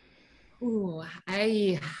 Ooh,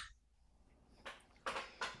 I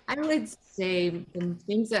would say the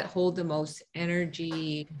things that hold the most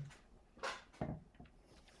energy,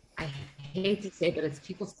 I hate to say, but it's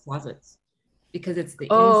people's closets, because it's the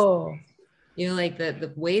inside. You know, like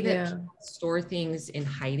the way that people store things in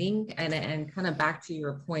hiding, and kind of back to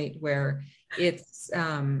your point where it's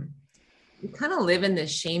you kind of live in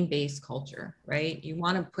this shame-based culture, right? You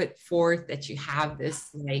want to put forth that you have this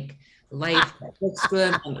like life that looks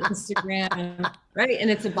good on Instagram, right? And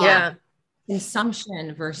it's about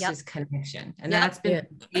consumption versus connection. And that's been a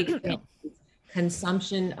big thing.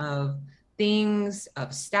 Consumption of things,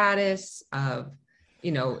 of status, of,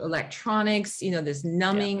 you know, electronics, you know, this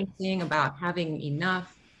numbing thing about having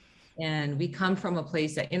enough. And we come from a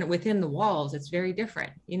place that within the walls, it's very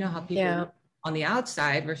different. You know how people live on the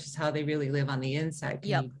outside versus how they really live on the inside.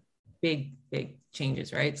 Big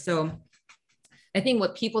changes, right? So I think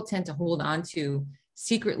what people tend to hold on to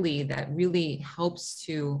secretly that really helps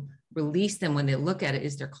to release them when they look at it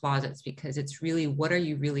is their closets, because it's really, what are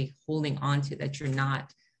you really holding on to that you're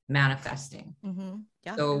not manifesting?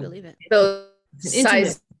 So I believe it. Those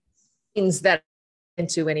size things that I'm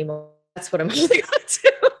into anymore. That's what I'm holding on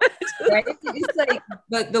to. Right? It's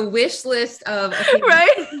like the wish list of, okay,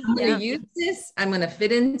 right? I'm going to use this. I'm going to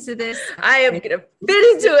fit into this. I am going to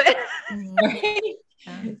fit into it. Right?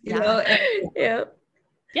 You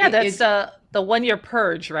know, that's the 1 year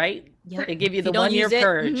purge, right? They give you the 1 year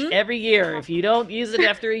purge every year. If you don't use it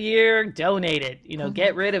after a year, donate it. You know,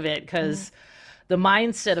 get rid of it, because the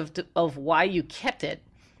mindset of why you kept it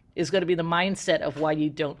is going to be the mindset of why you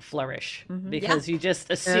don't flourish, because you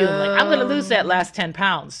just assume like, I'm going to lose that last 10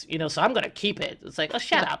 pounds, you know, so I'm going to keep it. It's like, oh,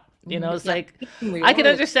 shut up. You know, it's like, I can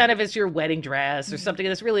understand if it's your wedding dress or something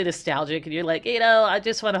that's really nostalgic and you're like, you know, I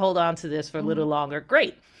just want to hold on to this for a little longer.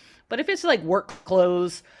 Great. But if it's like work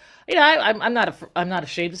clothes, you know, I'm not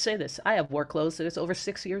ashamed to say this. I have work clothes that is over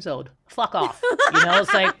 6 years old. Fuck off. You know,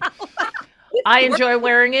 it's like, I enjoy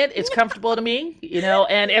wearing it. It's comfortable to me, you know,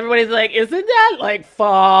 and everybody's like, isn't that like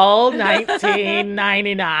fall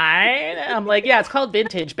 1999? I'm like, yeah, it's called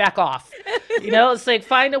vintage. Back off. You know, it's like,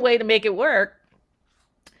 find a way to make it work.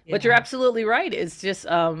 Yeah. But you're absolutely right. It's just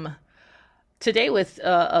today with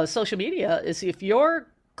social media is if your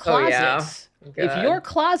closets, if your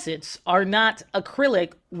closets are not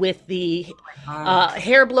acrylic with the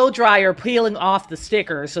hair blow dryer peeling off the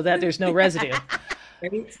sticker so that there's no residue.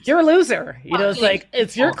 You're a loser. You know, it's like,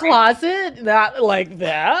 it's your closet, not like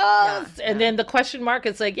that. Yeah. And then the question mark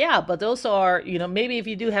is like, yeah, but those are, you know, maybe if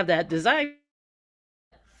you do have that design,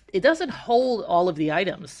 it doesn't hold all of the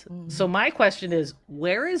items. So my question is,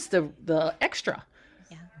 where is the extra?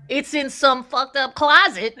 Yeah. It's in some fucked up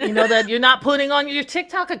closet, you know, that you're not putting on your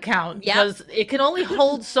TikTok account because it can only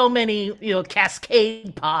hold so many, you know,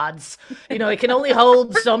 Cascade pods. You know, it can only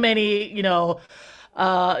hold so many, you know,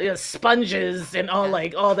 sponges and all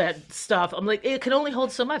like all that stuff. I'm like, it can only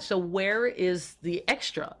hold so much. So where is the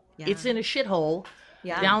extra? It's in a shithole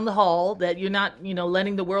down the hall that you're not, you know,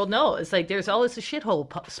 letting the world know. It's like there's always a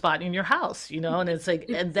shithole spot in your house, you know, and it's like,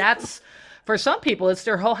 and that's for some people, it's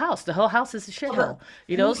their whole house. The whole house is a shithole,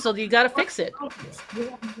 you know, so you got to fix it.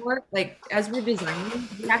 Like as we're designing,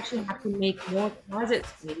 we actually have to make more closet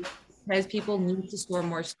space because people need to store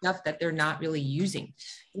more stuff that they're not really using.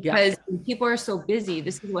 Because people are so busy,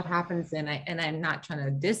 this is what happens. And I'm not trying to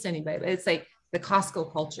diss anybody, but it's like the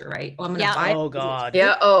Costco culture, right? Oh, I'm going to buy. Oh God.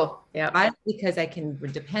 Yeah. Oh yeah. Buy it because I can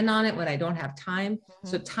depend on it when I don't have time.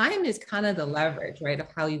 So time is kind of the leverage, right? Of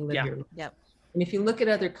how you live your life. Yep. And if you look at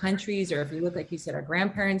other countries, or if you look, like you said, our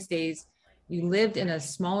grandparents' days, you lived in a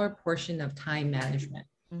smaller portion of time management.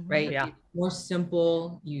 Right? Yeah. More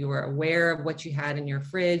simple. You were aware of what you had in your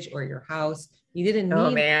fridge or your house. You didn't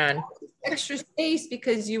need extra space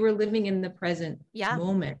because you were living in the present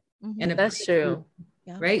moment. And that's true.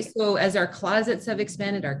 Right. So as our closets have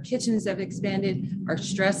expanded, our kitchens have expanded, our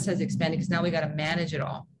stress has expanded because now we got to manage it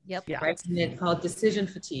all. Right. And it's called decision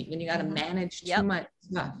fatigue. When you got to manage too much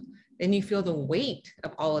stuff, then you feel the weight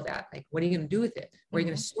of all of that. Like, what are you going to do with it? Where are you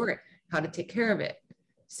going to store it? How to take care of it?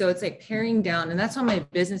 So it's like paring down, and that's why my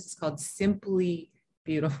business is called Simply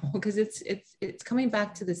Beautiful, because it's coming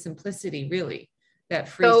back to the simplicity, really, that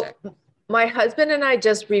frees it. My husband and I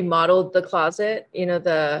just remodeled the closet, you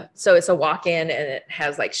know, so it's a walk-in and it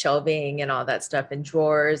has like shelving and all that stuff and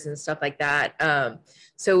drawers and stuff like that.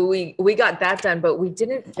 So we got that done, but we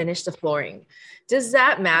didn't finish the flooring. Does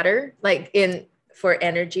that matter? Like for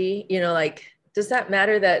energy, you know, like, does that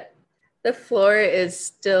matter that the floor is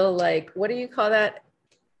still like, what do you call that?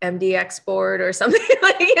 MDX board or something?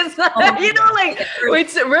 Like it's not, you know, like we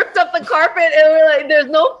ripped up the carpet and we're like, there's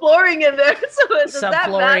no flooring in there. So does that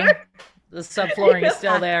matter? The subflooring is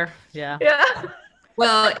still there. Yeah.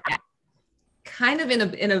 Well, kind of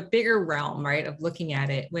in a bigger realm, right, of looking at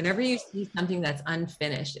it, whenever you see something that's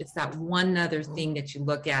unfinished, it's that one other thing that you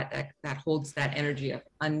look at that holds that energy of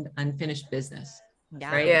unfinished business.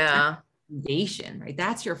 Right? Yeah. Foundation, right?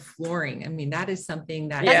 That's your flooring. I mean, that is something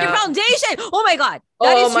that's your foundation. Oh my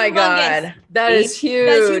God. That is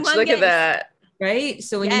huge. Look at that. Right.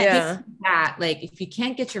 So when you get that, like, if you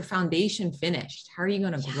can't get your foundation finished, how are you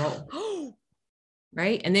going to grow?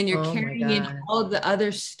 Right. And then you're carrying in all the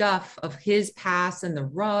other stuff of his past and the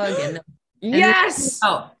rug and what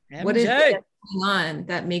is going on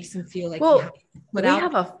that makes him feel like, we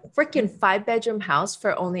have a freaking 5-bedroom house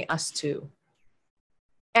for only us two.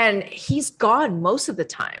 And he's gone most of the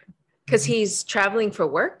time because he's traveling for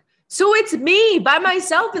work. So it's me by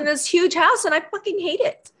myself in this huge house and I fucking hate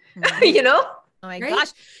it. You know? Oh my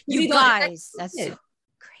gosh. You guys, that's so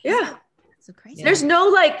crazy. Yeah. So crazy. There's no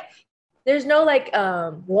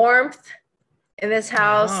warmth in this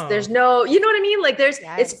house. There's no, you know what I mean? Like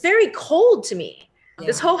it's very cold to me. Yeah.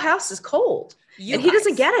 This whole house is cold and he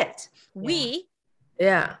doesn't get it. We're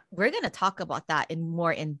going to talk about that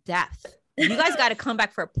more in depth. You guys got to come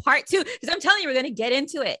back for part 2 because I'm telling you, we're going to get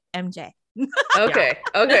into it, MJ. Okay.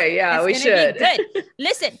 Yeah, we should. Good.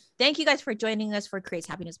 Listen, thank you guys for joining us for Creates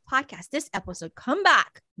Happiness Podcast. This episode, come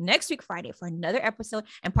back next week, Friday, for another episode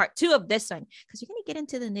and part 2 of this one because we're going to get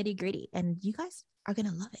into the nitty gritty and you guys are going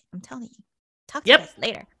to love it. I'm telling you. Talk to you guys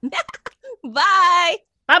later. Bye.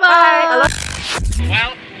 Bye-bye.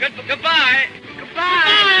 Well, goodbye.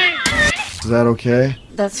 Goodbye. Is that okay?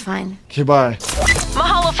 That's fine. Okay, bye.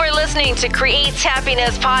 Mahalo for listening listening to Creates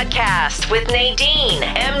Happiness Podcast with Nadine,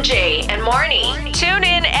 MJ, and Marnie. Tune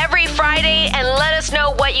in every Friday and let us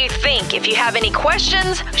know what you think. If you have any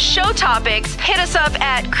questions, show topics, hit us up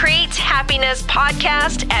at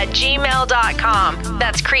createshappinesspodcast@gmail.com.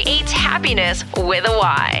 That's Creates Happiness with a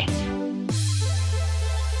Y.